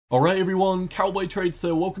Alright everyone, Cowboy Trades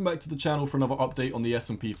here, welcome back to the channel for another update on the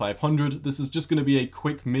SP 500. This is just going to be a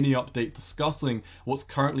quick mini update discussing what's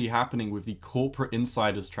currently happening with the corporate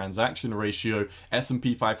insiders transaction ratio.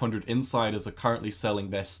 SP 500 insiders are currently selling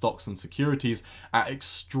their stocks and securities at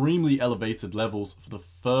extremely elevated levels for the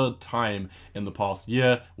third time in the past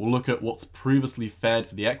year. We'll look at what's previously fared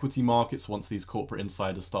for the equity markets once these corporate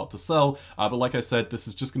insiders start to sell. But like I said, this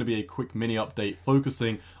is just going to be a quick mini update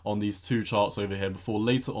focusing on these two charts over here before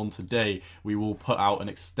later on today we will put out an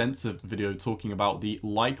extensive video talking about the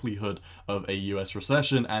likelihood of a US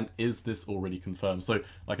recession and is this already confirmed. So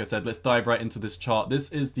like I said, let's dive right into this chart.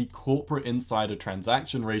 This is the corporate insider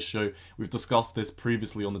transaction ratio. We've discussed this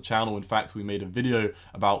previously on the channel. In fact, we made a video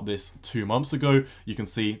about this 2 months ago. You can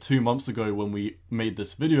see 2 months ago when we made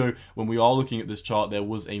this video, when we are looking at this chart, there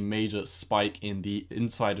was a major spike in the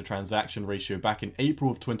insider transaction ratio back in April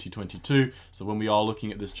of 2022. So when we are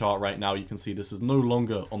looking at this chart right now, you can see this is no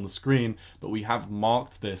longer on the screen, but we have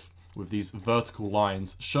marked this with these vertical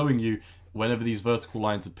lines showing you whenever these vertical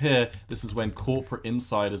lines appear, this is when corporate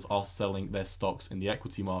insiders are selling their stocks in the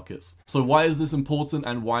equity markets. So why is this important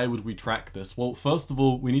and why would we track this? Well, first of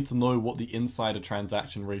all, we need to know what the insider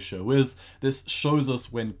transaction ratio is. This shows us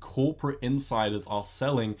when corporate insiders are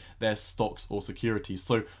selling their stocks or securities.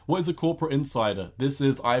 So what is a corporate insider? This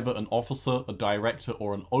is either an officer, a director,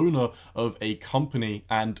 or an owner of a company,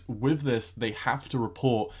 and with this, they have to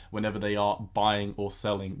report whenever they are buying or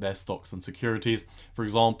selling their stocks and securities. For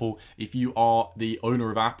example, if you are the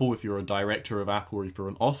owner of Apple, if you're a director of Apple, or if you're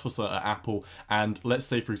an officer at Apple, and let's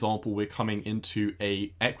say, for example, we're coming into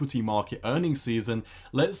a equity market earnings season,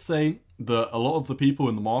 let's say that a lot of the people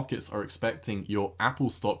in the markets are expecting your Apple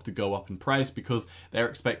stock to go up in price because they're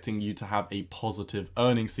expecting you to have a positive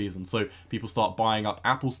earnings season. So people start buying up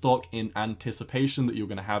Apple stock in anticipation that you're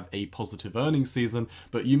going to have a positive earnings season,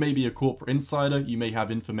 but you may be a corporate insider, you may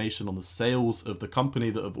have information on the sales of the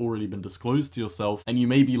company that have already been disclosed to yourself, and you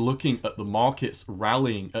may be looking at the markets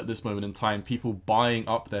rallying at this moment in time, people buying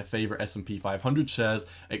up their favorite SP 500 shares,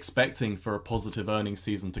 expecting for a positive earnings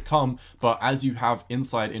season to come, but as you have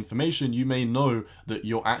inside information, you may know that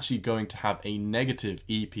you're actually going to have a negative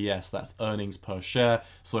EPS, that's earnings per share.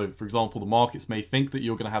 So for example, the markets may think that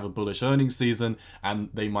you're going to have a bullish earnings season and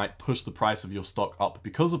they might push the price of your stock up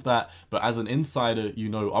because of that, but as an insider, you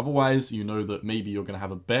know otherwise. You know that maybe you're going to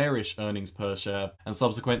have a bearish earnings per share, and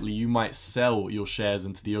subsequently you might sell your shares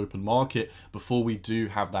into the open market before we do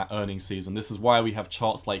have that earnings season. This is why we have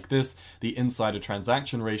charts like this, the insider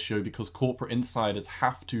transaction ratio, because corporate insiders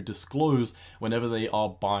have to disclose whenever they are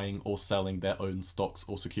buying or selling their own stocks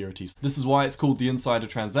or securities. This is why it's called the insider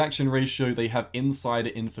transaction ratio. They have insider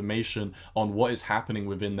information on what is happening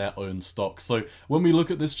within their own stocks. So when we look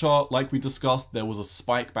at this chart, like we discussed, there was a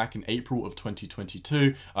spike back in April of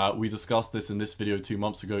 2022. We discussed this in this video 2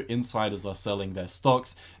 months ago. Insiders are selling their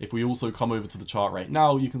stocks. If we also come over to the chart right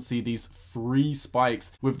now, you can see these 3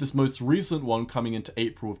 spikes, with this most recent one coming into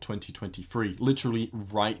April of 2023. Literally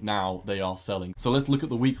right now they are selling. So let's look at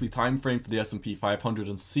the weekly time frame for the S&P 500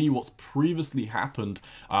 and see what's previously happened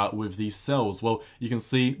with these sells. Well, you can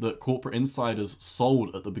see that corporate insiders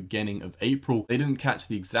sold at the beginning of April. They didn't catch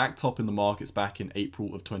the exact top in the markets back in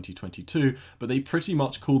April of 2022, but they pretty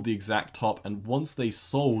much called the exact top, and once they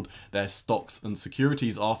sold their stocks and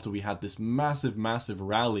securities after we had this massive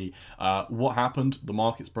rally, what happened? The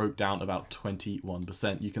markets broke down about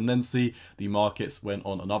 21%. You can then see the markets went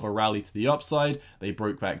on another rally to the upside, they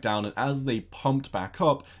broke back down, and as they pumped back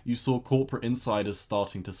up, you saw corporate insiders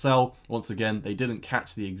starting to sell. Once again, they didn't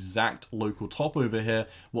catch the exact local top over here.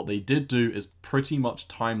 What they did do is pretty much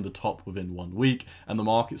time the top within 1 week, and the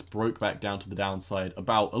markets broke back down to the downside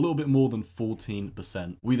about a little bit more than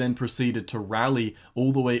 14%. We then proceeded to rally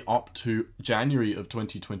all the way up to January of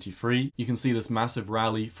 2023. You can see this massive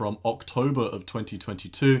rally from October of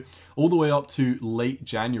 2022 all the way up to late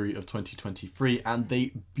January of 2023, and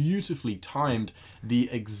they beautifully timed the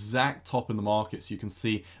exact top in the markets. You can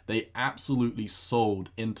see they absolutely sold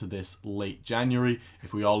into this late January.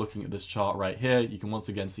 If we are looking at this chart right here, you can once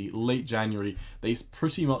again see late January, they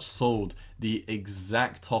pretty much sold the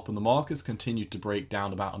exact top, and the markets continued to break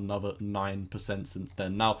down about another 9% since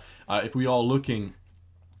then. Now, if we are looking,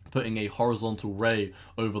 putting a horizontal ray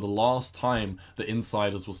over the last time the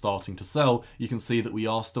insiders were starting to sell, you can see that we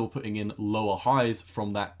are still putting in lower highs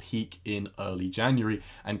from that peak in early January,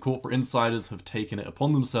 and corporate insiders have taken it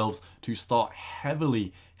upon themselves to start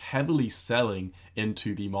heavily heavily selling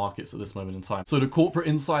into the markets at this moment in time. So do corporate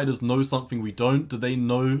insiders know something we don't? Do they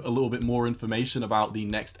know a little bit more information about the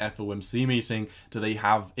next FOMC meeting? Do they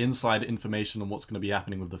have insider information on what's going to be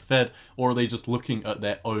happening with the Fed? Or are they just looking at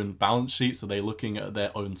their own balance sheets? Are they looking at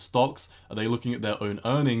their own stocks? Are they looking at their own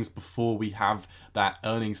earnings before we have that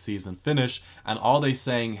earnings season finish? And are they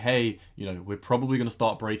saying, hey, you know, we're probably going to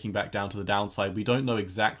start breaking back down to the downside? We don't know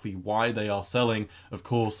exactly why they are selling. Of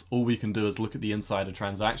course, all we can do is look at the insider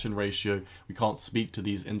transaction ratio. We can't speak to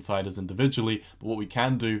these insiders individually, but what we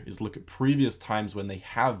can do is look at previous times when they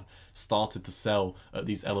have started to sell at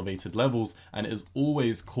these elevated levels, and it has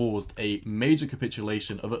always caused a major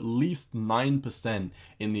capitulation of at least 9%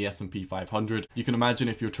 in the S&P 500. You can imagine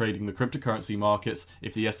if you're trading the cryptocurrency markets,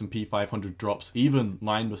 if the S&P 500 drops even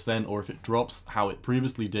 9%, or if it drops how it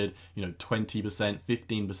previously did, you know, 20%,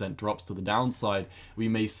 15% drops to the downside, we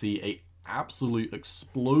may see a absolute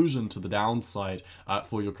explosion to the downside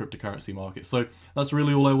for your cryptocurrency market. So that's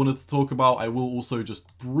really all I wanted to talk about. I will also just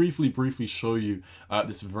briefly show you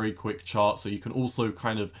this very quick chart, so you can also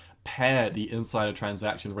kind of pair the insider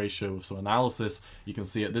transaction ratio with some analysis. You can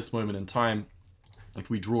see at this moment in time, if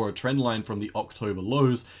we draw a trend line from the October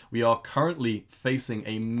lows, we are currently facing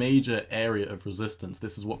a major area of resistance.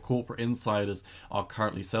 This is what corporate insiders are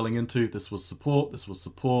currently selling into. This was support, this was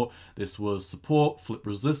support, this was support, flip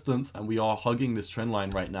resistance, and we are hugging this trend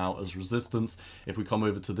line right now as resistance. If we come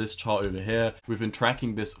over to this chart over here, we've been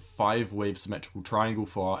tracking this 5-wave symmetrical triangle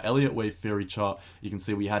for our Elliott wave theory chart. You can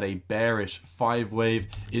see we had a bearish 5-wave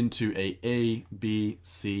into a B,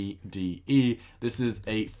 C, D, E. This is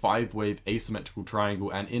a 5-wave asymmetrical triangle.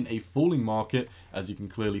 And in a falling market, as you can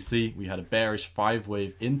clearly see, we had a bearish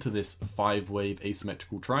 5-wave into this 5-wave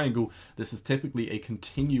asymmetrical triangle. This is typically a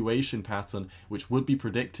continuation pattern, which would be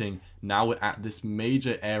predicting now we're at this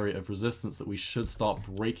major area of resistance that we should start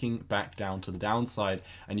breaking back down to the downside.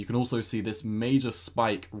 And you can also see this major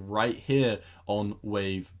spike right here on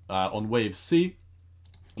wave C.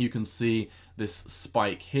 You can see this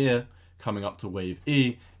spike here coming up to wave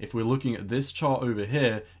E. If we're looking at this chart over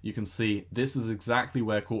here, you can see this is exactly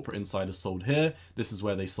where corporate insiders sold here. This is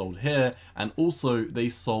where they sold here. And also they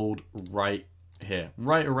sold right here,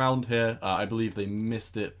 right around here. I believe they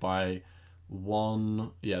missed it by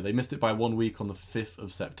they missed it by 1 week on the 5th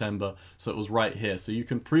of September. So it was right here. So you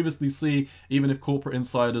can previously see, even if corporate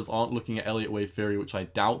insiders aren't looking at Elliott wave theory, which I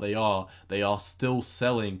doubt they are still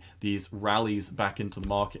selling these rallies back into the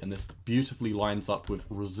market. And this beautifully lines up with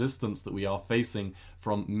resistance that we are facing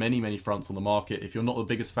from many fronts on the market. If you're not the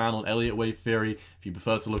biggest fan on Elliott wave theory, if you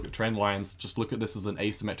prefer to look at trend lines, just look at this as an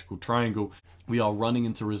asymmetrical triangle. We are running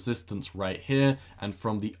into resistance right here, and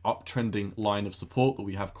from the uptrending line of support that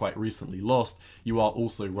we have quite recently lost, you are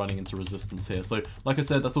also running into resistance here. So like I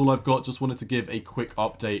said, that's all I've got. Just wanted to give a quick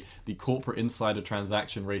update. The corporate insider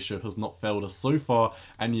transaction ratio has not failed us so far,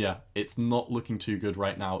 and yeah, it's not looking too good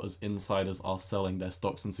right now as insiders are selling their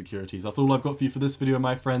stocks and securities. That's all I've got for you for this video,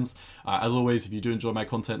 my friends. As always, if you do enjoy my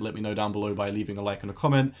content, let me know down below by leaving a like and a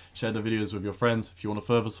comment. Share the videos with your friends. If you want to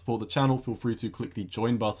further support the channel, feel free to click the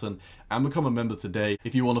join button and become a member today.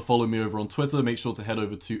 If you want to follow me over on Twitter, make sure to head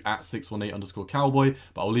over to @618_cowboy.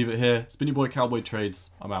 But I'll leave it here. It's been your boy Cowboy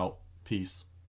Trades. I'm out. Peace.